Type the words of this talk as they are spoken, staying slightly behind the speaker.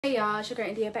Hey y'all, Sugar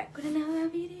India back with another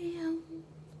video.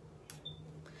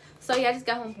 So yeah, I just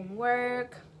got home from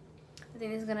work. I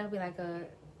think this is gonna be like a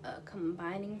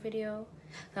combining video.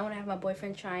 So I wanna have my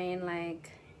boyfriend try and like,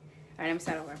 alright, let me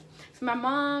start over. So my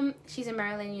mom, she's in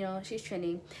Maryland, you know, she's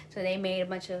Trini. So they made a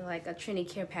bunch of like a Trini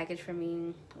care package for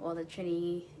me, all the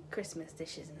Trini Christmas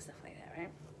dishes and stuff like that, right?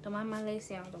 Don't mind my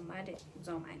lace, y'all, don't mind it,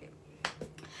 don't mind it.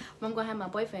 But I'm gonna have my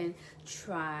boyfriend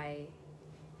try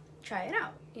it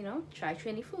out, you know, try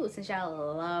Trini food since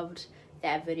y'all loved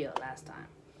that video last time.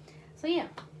 So yeah,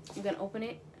 I'm gonna open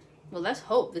it. Well, let's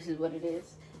hope this is what it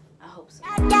is. I hope so.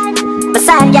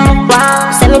 Beside girl,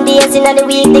 wow. 7 days in the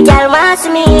week, the girl wants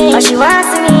me. Oh, she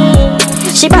wants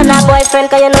me. She brought her boyfriend,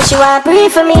 cause you know she want pray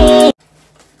for me.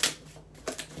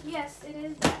 Yes, it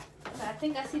is that. So I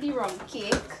think I see the rum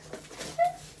cake.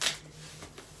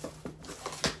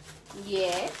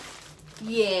 Yeah.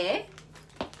 Yeah.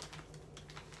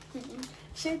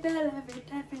 Shake that lovey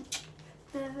tappy,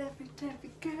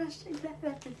 girl, shake that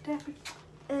lovey tappy.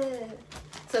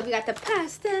 So we got the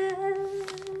pasta.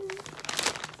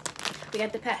 We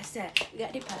got the pasta. We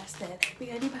got the pasta. We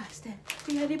got the pasta.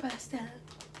 We got the pasta.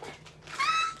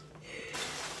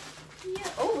 Yeah.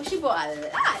 Oh, she bought a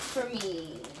lot for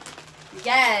me.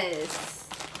 Yes.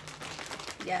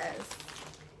 Yes.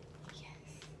 Yes.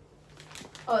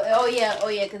 Oh yeah. Oh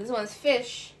yeah. Cause this one's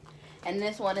fish. And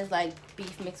this one is like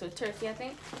beef mixed with turkey, I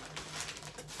think.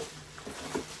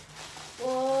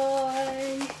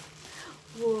 Boy,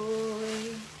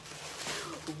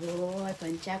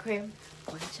 bunch of cream,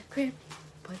 bunch of cream,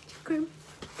 bunch of cream,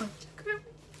 bunch of cream.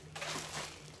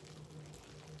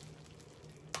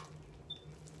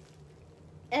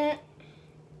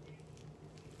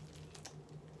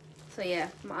 So yeah,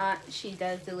 my aunt, she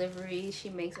does delivery. She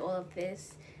makes all of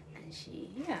this, and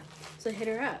so hit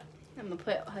her up. I'm gonna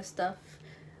put her stuff,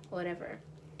 whatever,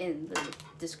 in the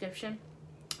description.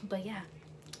 But yeah,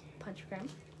 punch gram.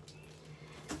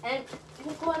 And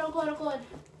oh god.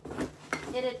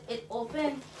 It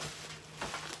opened.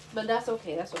 But that's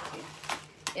okay, that's okay.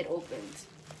 It opened.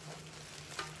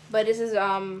 But this is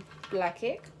black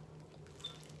cake.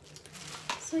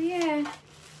 So yeah.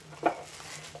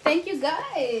 Thank you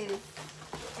guys.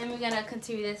 And we're gonna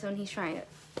continue this when he's trying it.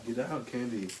 Get out,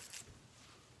 Candy.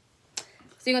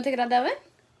 So you gonna take it out that way?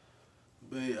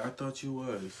 Babe, I thought you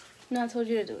was. No, I told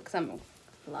you to do it because I'm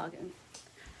vlogging.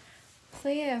 So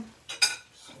yeah.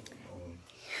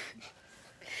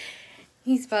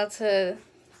 He's about to.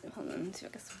 Hold on, let me see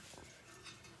if I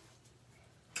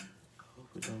can.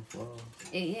 Hope it don't fall.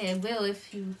 Yeah, it will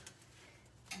if you.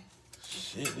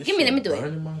 Shit, this Give me, let me do it.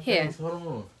 burning my Here. face. Hold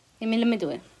on. Let me do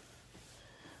it.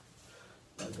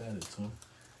 I got it, too.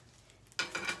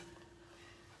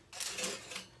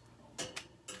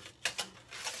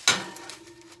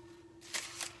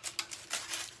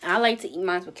 I like to eat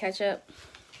mine with ketchup.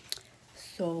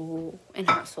 So, and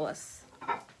hot sauce.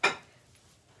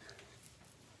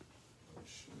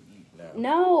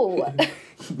 No.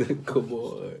 Come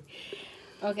on.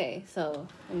 Okay, so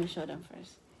let me show them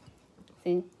first.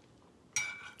 See?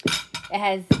 It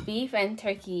has beef and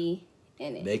turkey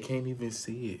in it. They can't even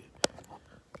see it.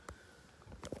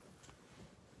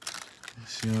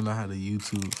 She don't know how to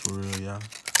YouTube for real, y'all.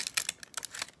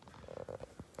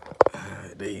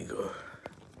 Alright, there you go.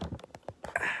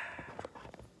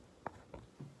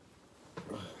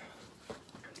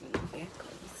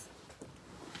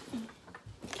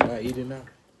 Can I eat it now?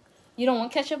 You don't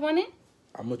want ketchup on it?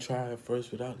 I'm gonna try it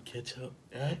first without the ketchup,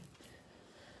 alright?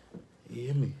 You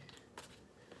hear me?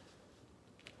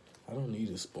 I don't need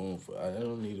a spoon for. I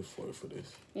don't need a fork for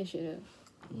this. Yes, you do.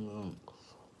 No.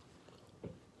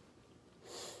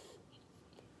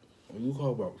 You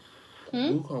call about?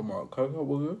 You call about cocoa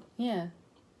burger? Yeah.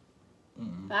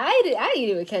 I eat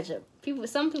it with ketchup.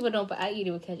 Some people don't, but I eat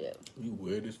it with ketchup. You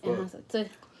weird as fuck. So,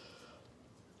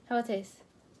 how it taste?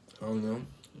 I don't know.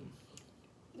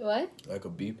 What? Like a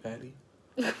beef patty.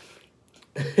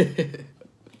 It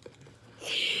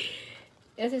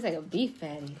tastes like a beef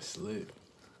patty. Slick.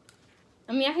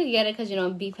 I mean, I could get it because, you know,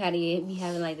 beef patty be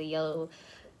having, like, the yellow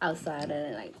outside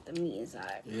and, like, the meat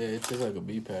inside. Yeah, it tastes like a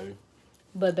beef patty.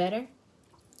 But better?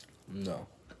 No.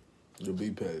 The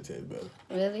beef patty tastes better.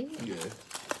 Really? Yeah.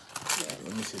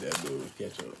 Let me see that bill with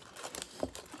ketchup.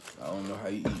 I don't know how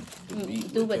you eat the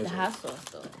beef Do with with the ketchup. hot sauce,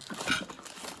 though.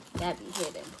 That be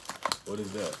hidden. What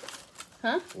is that?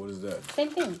 Huh? What is that? Same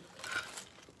thing.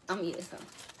 I'm eating some.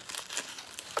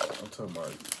 I'm talking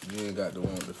about you ain't got the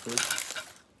one with the fish?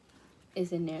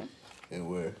 It's in there. And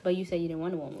where? But you said you didn't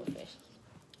want the one with fish.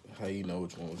 How you know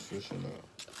which one was fish or not?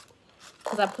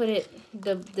 Because I put it,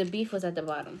 the beef was at the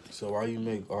bottom. So why you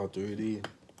make all 3 of these?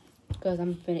 Because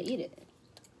I'm finna eat it.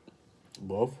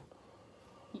 Both?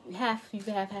 Half. You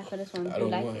can have half of this one. I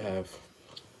don't want half.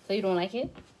 So you don't like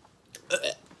it?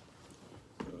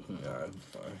 Nah, I'm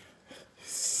fine.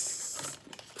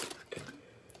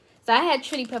 So I had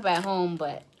chili pepper at home,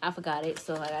 but I forgot it,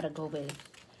 so I gotta go with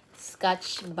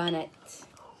Scotch bonnet.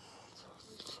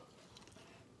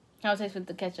 How it taste with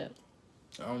the ketchup?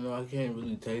 I don't know. I can't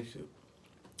really taste it.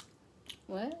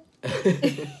 What?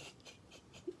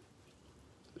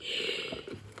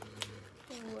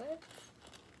 What?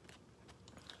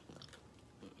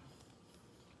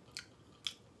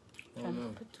 I don't know.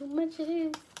 Put too much of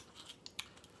this.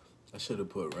 I should have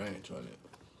put ranch on it.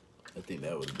 I think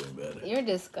that would have been better. You're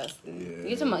disgusting. Yeah.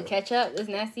 You talking about ketchup? This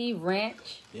nasty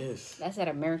ranch? Yes. That's that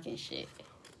American shit.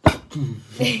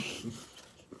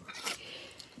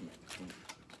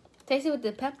 Taste it with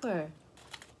the pepper.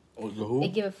 Oh, the who?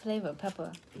 It give it flavor,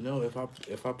 pepper. No, if I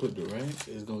put the ranch,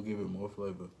 it's gonna give it more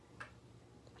flavor.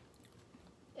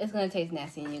 It's gonna taste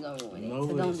nasty and you're gonna ruin it. No,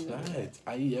 so don't it's do not. it.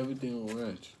 I eat everything with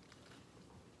ranch.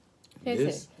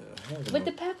 Taste This, with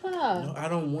the pepper. No, I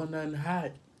don't want nothing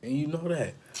hot, and you know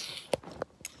that.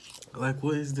 Like,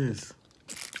 what is this?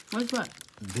 What's what?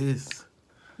 This.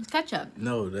 It's ketchup.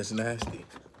 No, that's nasty.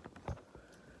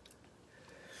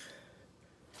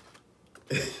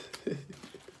 I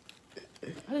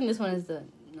think this one is the...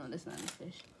 No, that's not the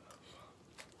fish.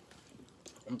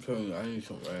 I'm telling you, I need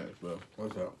some ranch, bro.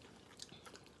 What's up?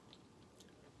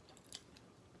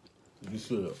 You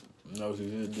should have. No, what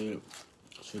you did.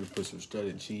 Should have put some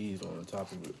shredded cheese on the top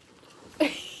of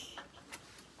it.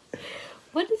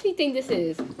 What does he think this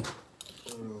is?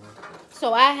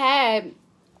 So I had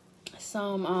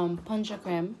some punja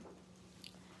creme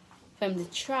for him to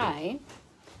try,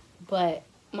 but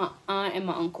my aunt and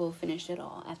my uncle finished it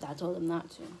all after I told them not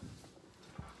to.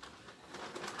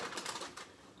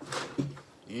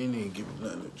 You ain't even give me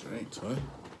nothing to drink, huh?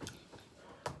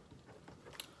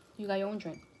 You got your own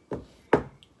drink.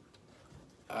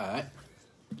 Alright.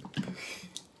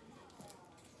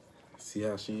 See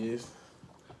how she is?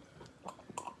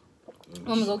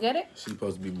 Want me to go get it? She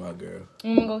supposed to be my girl. You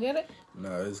want me to go get it?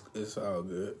 Nah, it's all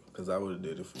good. Because I would have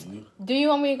did it for you. Do you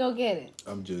want me to go get it?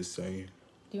 I'm just saying.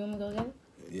 Do you want me to go get it?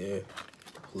 Yeah.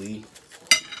 Please.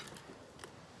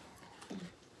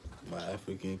 My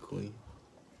African queen.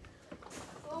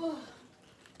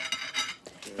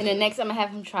 And then next I'm going to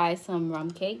have him try some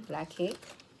rum cake, black cake.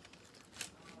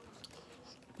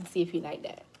 And see if he like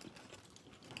that.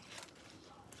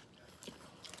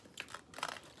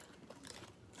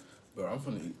 Bro, I'm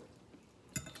finna eat.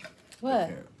 What? I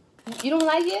can't. You don't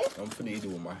like it? I'm finna eat it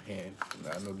with my hand.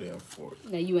 Not no damn fork.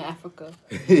 No, you in Africa.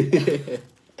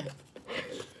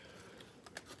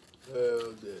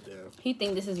 Oh, damn. He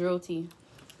think this is roti.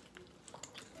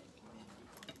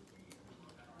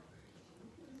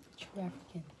 True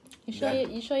African. You sure, Nah.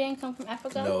 you sure you ain't come from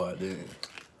Africa? No, I didn't.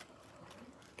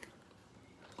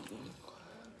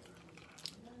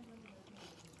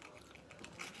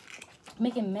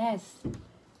 Making mess.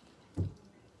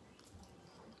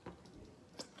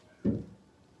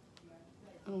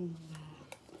 Oh,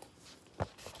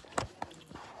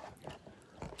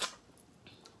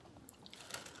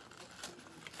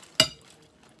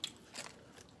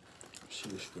 She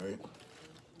was great.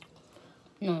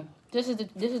 no, this is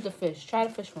the fish. Try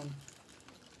the fish one.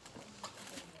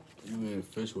 You mean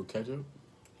fish with ketchup?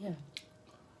 Yeah.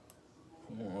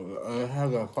 I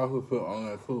have got coffee put on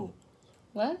that too.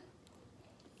 What?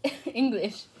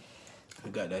 English. I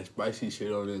got that spicy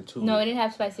shit on it too. No, it didn't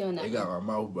have spicy on that. It got my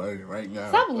mouth burning right now.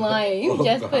 Stop lying. You Oh,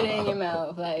 just put it in God. your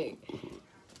mouth. Like,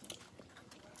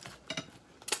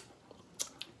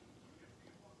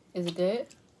 is it good?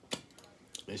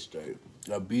 It's straight.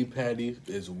 The beef patty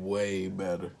is way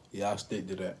better. Y'all stick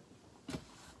to that.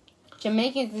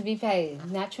 Jamaicans is beef patties,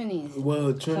 not Trinis.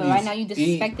 Well, Trinis So right now you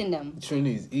disrespecting them.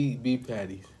 Trinis eat beef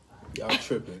patties. Y'all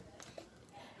tripping.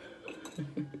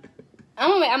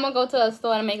 I'm gonna go to a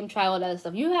store and make him try all that other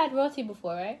stuff. You had roti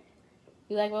before, right?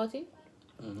 You like roti?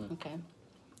 Mm-hmm. Okay.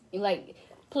 You like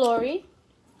plori?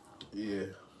 Yeah.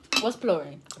 What's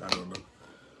plori? I don't know.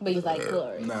 But you like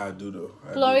plori. Nah, I do though.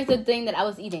 I Plori's do. the thing that I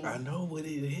was eating. I know what it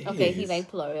is. Okay, he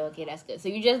like plori. Okay, that's good. So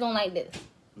you just don't like this.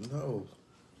 No.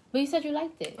 But you said you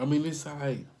liked it. I mean, it's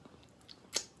alright.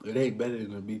 It ain't better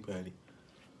than a beef patty.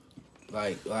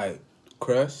 Like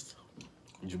crust,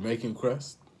 Jamaican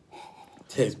crust,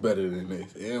 tastes better than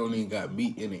this. It don't even got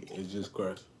meat in it. It's just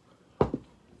crust.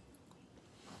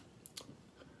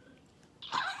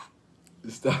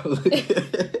 Stop.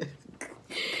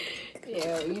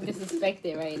 Yeah, you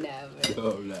disrespecting right now, bro.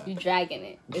 No, I'm not. You dragging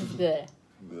it. It's good.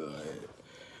 Good.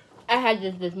 I had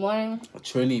this morning.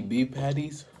 Trini beef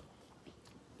patties,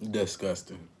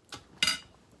 disgusting.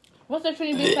 What's a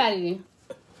Trinity beef patty?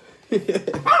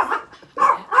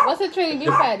 What's a Trinity beef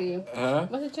patty? Huh?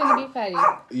 What's a Trinity beef patty?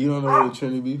 You don't know what a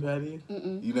Trinity beef patty is?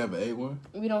 Mm-mm. You never ate one?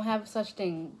 We don't have such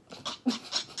thing.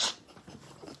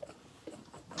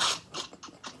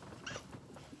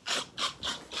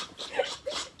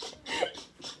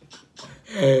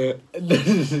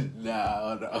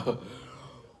 Nah, no.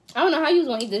 I don't know how you was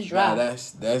gonna eat this dry. Nah,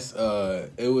 that's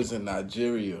it was in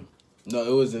Nigeria. No,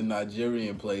 it was a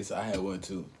Nigerian place I had went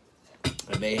to.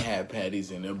 And they had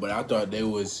patties in there, but I thought they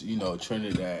was, you know,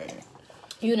 Trinidad.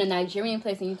 You in a Nigerian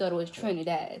place and you thought it was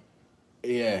Trinidad.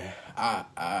 Yeah,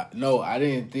 no, I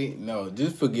didn't think. No,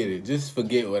 just forget it. Just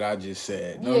forget what I just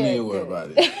said. No need to worry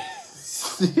about it.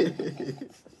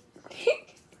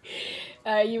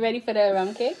 You ready for the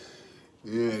rum cake?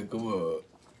 Yeah, come on.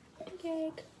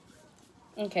 Cake.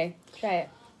 Okay, try it.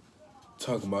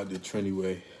 Talking about the Trini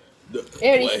way. It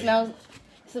already smells.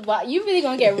 So why you really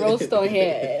gonna get roast on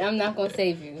here? I'm not gonna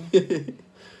save you. It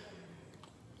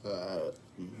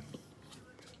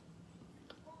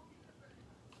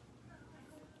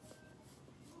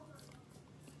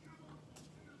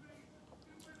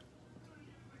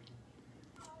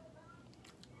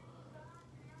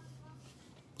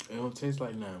don't taste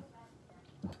like now.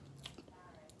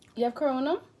 You have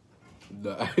Corona?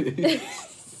 No.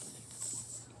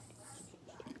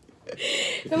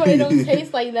 Come on, it don't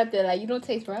taste like nothing. Like you don't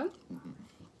taste rum?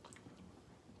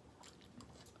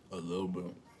 A little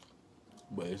bit.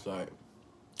 But it's like,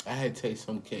 I had taste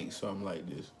some cake, something like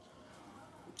this.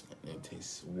 And it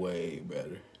tastes way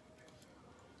better.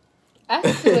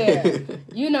 I swear.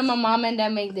 You know my mom and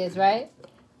dad make this, right?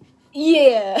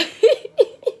 Yeah.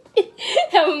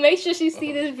 I'm gonna make sure she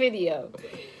see this video.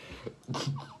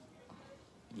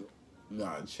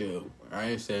 Nah, chill. I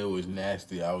ain't say it was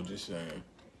nasty. I was just saying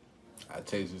I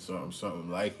tasted something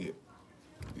like it.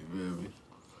 You feel me?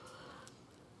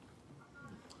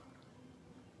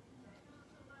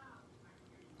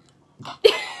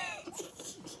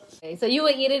 Okay, so you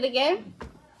would eat it again?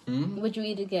 Hmm? Would you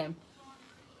eat it again?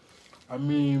 I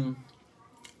mean,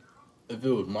 if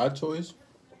it was my choice,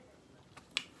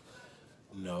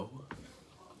 no.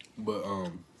 But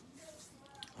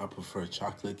I prefer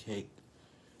chocolate cake.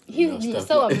 He's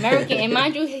so American, and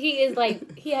mind you, he has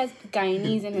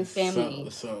Guyanese in his family.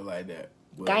 Something like that.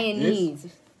 But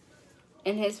Guyanese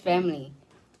in his family.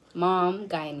 Mom,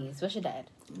 Guyanese. What's your dad?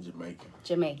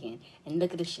 Jamaican. And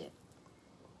look at this shit.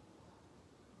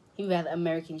 He rather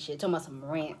American shit. Talking about some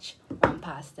ranch on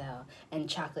pastel and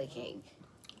chocolate cake.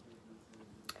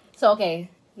 So, okay,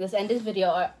 let's end this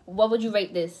video. What would you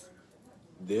rate this?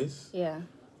 This? Yeah.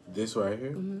 This right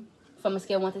here? Mm-hmm. From a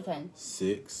scale of 1 to 10.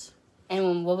 6.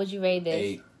 And what would you rate this?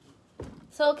 8.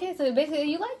 So, okay, so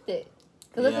basically you liked it.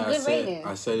 Because that's a good rating.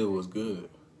 I said it was good.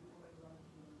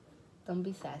 Don't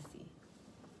be sassy.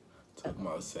 Talking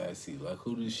about sassy. Like,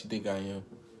 who does she think I am?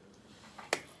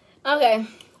 Okay.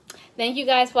 Thank you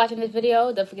guys for watching this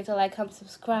video. Don't forget to like, comment,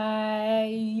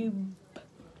 subscribe.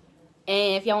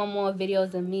 And if y'all want more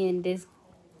videos of me and this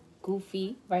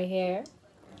goofy right here,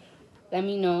 let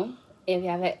me know. If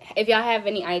y'all have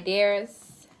any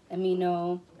ideas, let me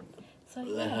know. So,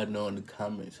 yeah. Let her know in the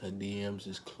comments. Her DMs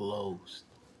is closed.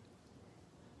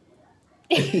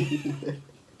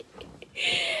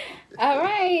 All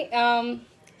right.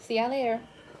 See y'all later.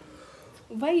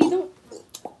 Wait, you don't.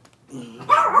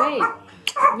 Wait.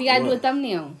 We gotta do a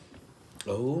thumbnail.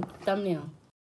 Oh? Thumbnail.